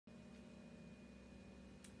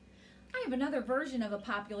have another version of a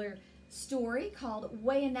popular story called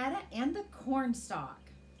Wayanetta and the Cornstalk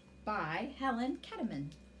by Helen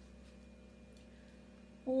Ketterman.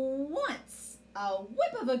 Once, a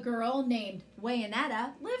whip of a girl named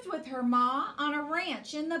Wayanetta lived with her ma on a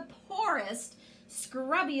ranch in the poorest,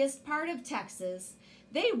 scrubbiest part of Texas.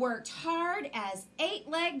 They worked hard as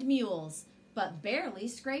 8-legged mules, but barely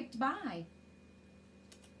scraped by.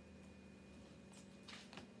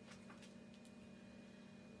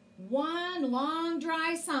 One long,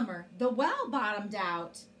 dry summer, the well bottomed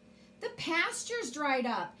out. The pastures dried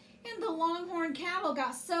up, and the longhorn cattle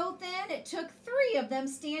got so thin it took 3 of them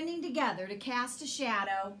standing together to cast a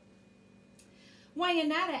shadow.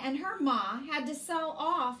 Wayanetta and her ma had to sell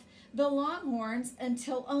off the longhorns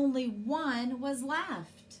until only one was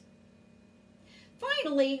left.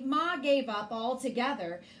 Finally, ma gave up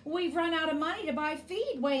altogether. We've run out of money to buy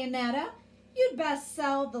feed, Wayanetta. You'd best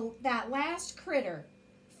sell that last critter,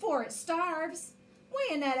 for it starves.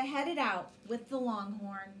 Wayanetta headed out with the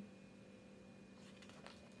longhorn.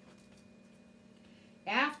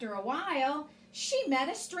 After a while, she met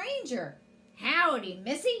a stranger. "Howdy,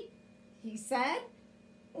 missy," he said.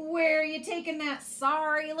 "Where are you taking that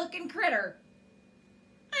sorry-looking critter?"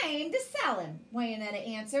 "I aim to sell him," Wayanetta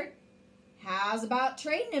answered. "How's about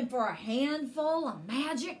trading him for a handful of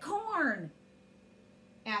magic corn?"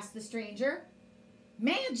 asked the stranger.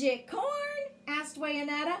 "Magic corn?" asked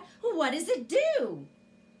Wayanetta. "What does it do?"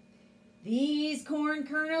 "These corn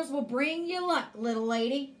kernels will bring you luck, little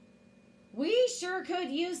lady." "We sure could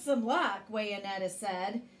use some luck," Wayanetta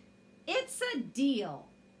said. "It's a deal."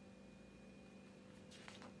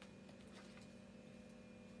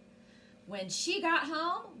 When she got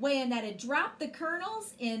home, Wayanetta dropped the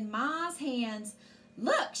kernels in ma's hands.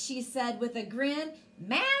 "Look," she said with a grin,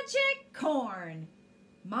 "magic corn."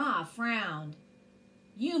 Ma frowned.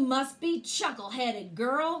 "You must be chuckle-headed,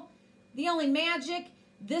 girl. The only magic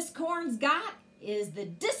this corn's got is the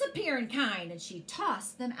disappearing kind," and she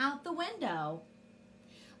tossed them out the window.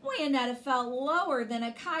 Wayanetta felt lower than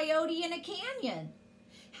a coyote in a canyon.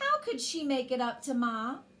 How could she make it up to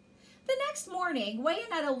Ma? The next morning,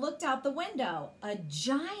 Wayanetta looked out the window. A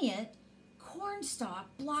giant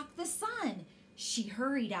cornstalk blocked the sun. She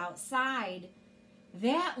hurried outside.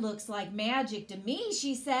 "That looks like magic to me,"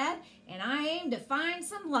 she said, "and I aim to find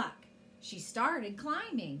some luck." She started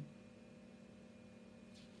climbing.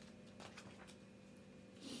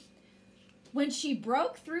 When she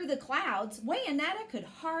broke through the clouds, Wayanetta could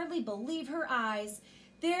hardly believe her eyes.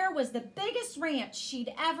 There was the biggest ranch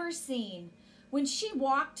she'd ever seen. When she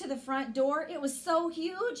walked to the front door, it was so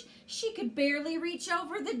huge she could barely reach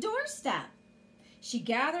over the doorstep. She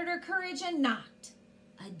gathered her courage and knocked.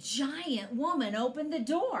 A giant woman opened the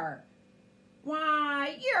door.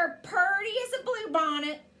 "Why, you're purty as a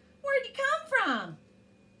bluebonnet. Where'd you come from?"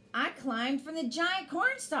 "I climbed from the giant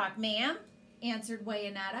cornstalk, ma'am," answered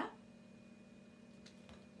Wayanetta.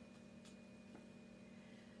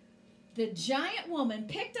 The giant woman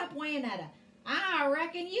picked up Wayanetta. "I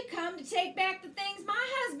reckon you come to take back the things my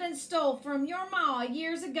husband stole from your ma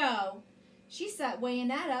years ago." She set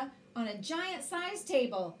Wayanetta on a giant-sized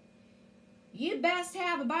table. "You'd best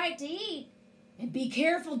have a bite to eat. And be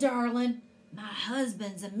careful, darling. My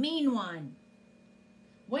husband's a mean one."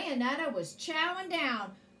 Wayanetta was chowing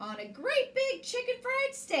down on a great big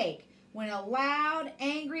chicken-fried steak when a loud,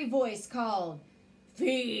 angry voice called,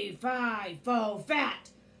 "Fee-fi-fo-fat.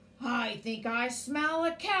 I think I smell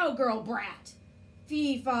a cowgirl brat.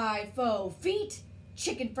 Fee-fi-fo-feet.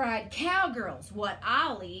 Chicken-fried cowgirl's what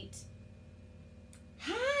I'll eat."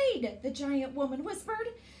 "Hide," the giant woman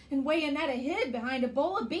whispered, and Wayanetta hid behind a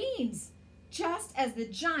bowl of beans, just as the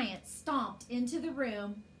giant stomped into the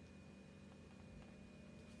room.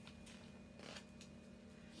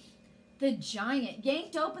 The giant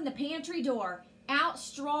yanked open the pantry door. Out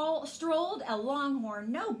strolled a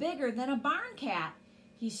longhorn no bigger than a barn cat.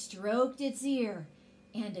 He stroked its ear,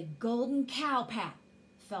 and a golden cow pat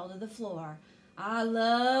fell to the floor. "I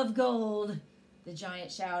love gold," the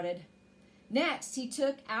giant shouted. Next, he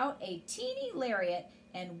took out a teeny lariat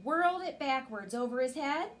and whirled it backwards over his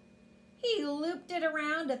head. He looped it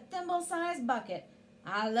around a thimble-sized bucket.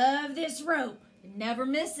 "I love this rope. It never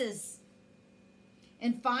misses."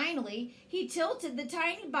 And finally, he tilted the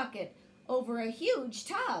tiny bucket over a huge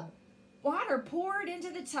tub. Water poured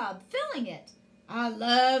into the tub, filling it. "I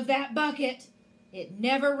love that bucket. It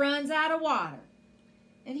never runs out of water."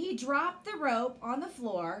 And he dropped the rope on the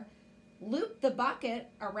floor, looped the bucket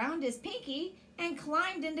around his pinky, and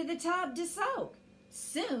climbed into the tub to soak.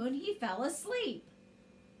 Soon he fell asleep.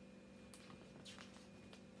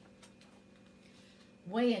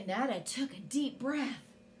 Wayanetta took a deep breath.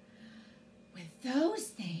 With those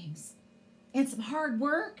things, and some hard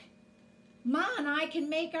work, Ma and I can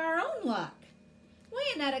make our own luck.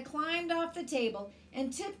 Wayanetta climbed off the table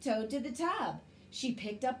and tiptoed to the tub. She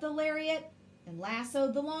picked up the lariat and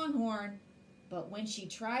lassoed the longhorn. But when she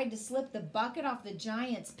tried to slip the bucket off the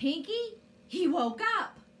giant's pinky, he woke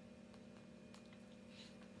up.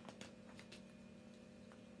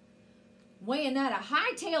 Wayanetta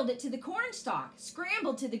hightailed it to the cornstalk,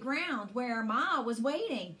 scrambled to the ground where Ma was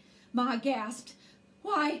waiting. Ma gasped,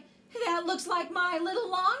 "Why, that looks like my little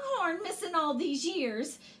longhorn missing all these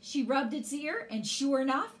years." She rubbed its ear, and sure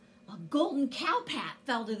enough, a golden cowpat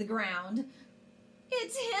fell to the ground.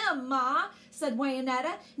 "It's him, Ma," said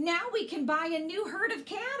Wayanetta. "Now we can buy a new herd of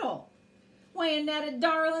cattle." "Wayanetta,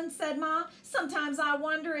 darling," said Ma, "sometimes I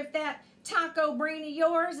wonder if that taco brain of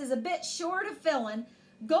yours is a bit short of filling.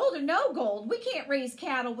 Gold or no gold, we can't raise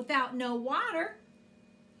cattle without no water.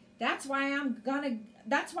 That's why I'm going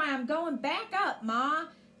back up, Ma,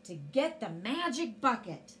 to get the magic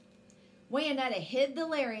bucket." Wayanetta hid the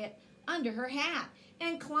lariat under her hat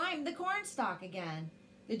and climbed the cornstalk again.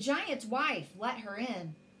 The giant's wife let her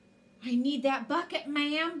in. "I need that bucket,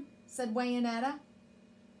 ma'am," said Wayanetta.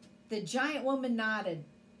 The giant woman nodded.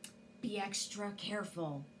 "Be extra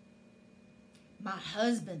careful. My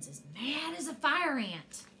husband's as mad as a fire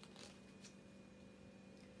ant."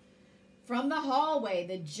 From the hallway,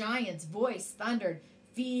 the giant's voice thundered,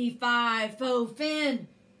 "Fee-fi-fo-fin.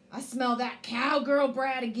 I smell that cowgirl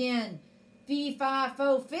brat again.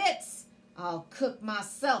 Fee-fi-fo-fits. I'll cook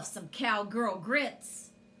myself some cowgirl grits."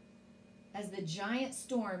 As the giant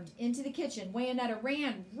stormed into the kitchen, Wayanetta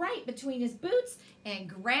ran right between his boots and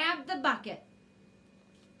grabbed the bucket.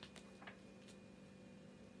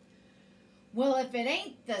 "Well, if it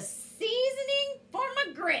ain't the seasoning for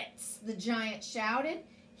my grits," the giant shouted.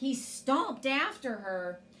 He stomped after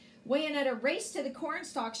her. Wayanetta raced to the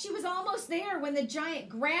cornstalk. She was almost there when the giant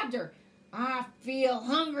grabbed her. "I feel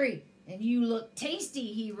hungry, and you look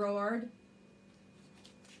tasty," he roared.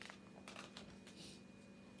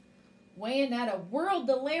 Wayanetta whirled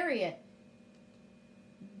the lariat.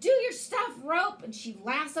 "Do your stuff, rope," and she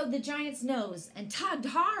lassoed the giant's nose and tugged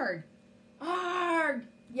hard. "Arg!"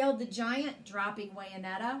 yelled the giant, dropping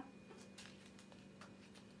Wayanetta.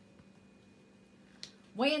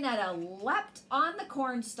 Wayanetta leapt on the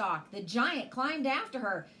cornstalk. The giant climbed after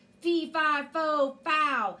her.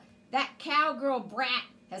 "Fee-fi-fo-fow. That cowgirl brat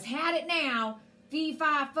has had it now.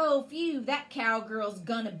 Fee-fi-fo-few. That cowgirl's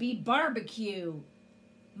gonna be barbecue."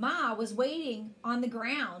 Ma was waiting on the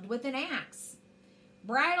ground with an axe.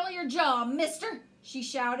 "Bridle your jaw, mister," she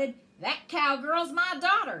shouted. "That cowgirl's my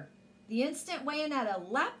daughter." The instant Wayanetta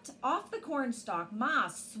leapt off the cornstalk, Ma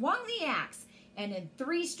swung the axe and in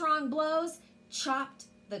 3 strong blows chopped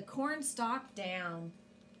the cornstalk down.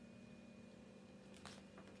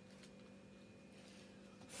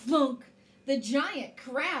 Flunk! The giant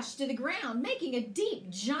crashed to the ground, making a deep,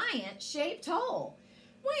 giant-shaped hole.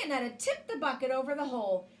 Wayanetta tipped the bucket over the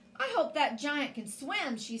hole. "I hope that giant can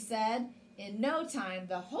swim," she said. In no time,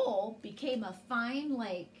 the hole became a fine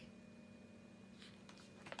lake.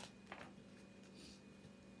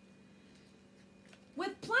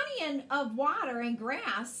 With plenty of water and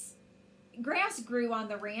grass grew on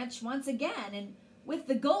the ranch once again, and with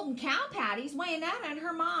the golden cow patties, Wayanetta and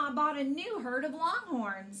her ma bought a new herd of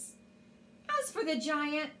longhorns. As for the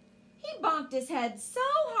giant, he bonked his head so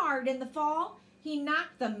hard in the fall, he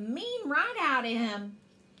knocked the mean right out of him.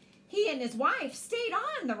 He and his wife stayed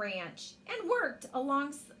on the ranch and worked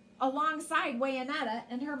alongside Wayanetta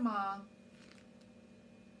and her ma.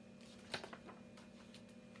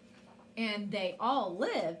 And they all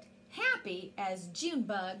lived happy as June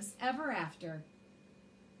bugs ever after.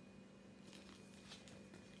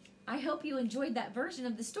 I hope you enjoyed that version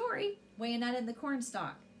of the story, Wayanetta and the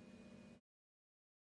Cornstalk.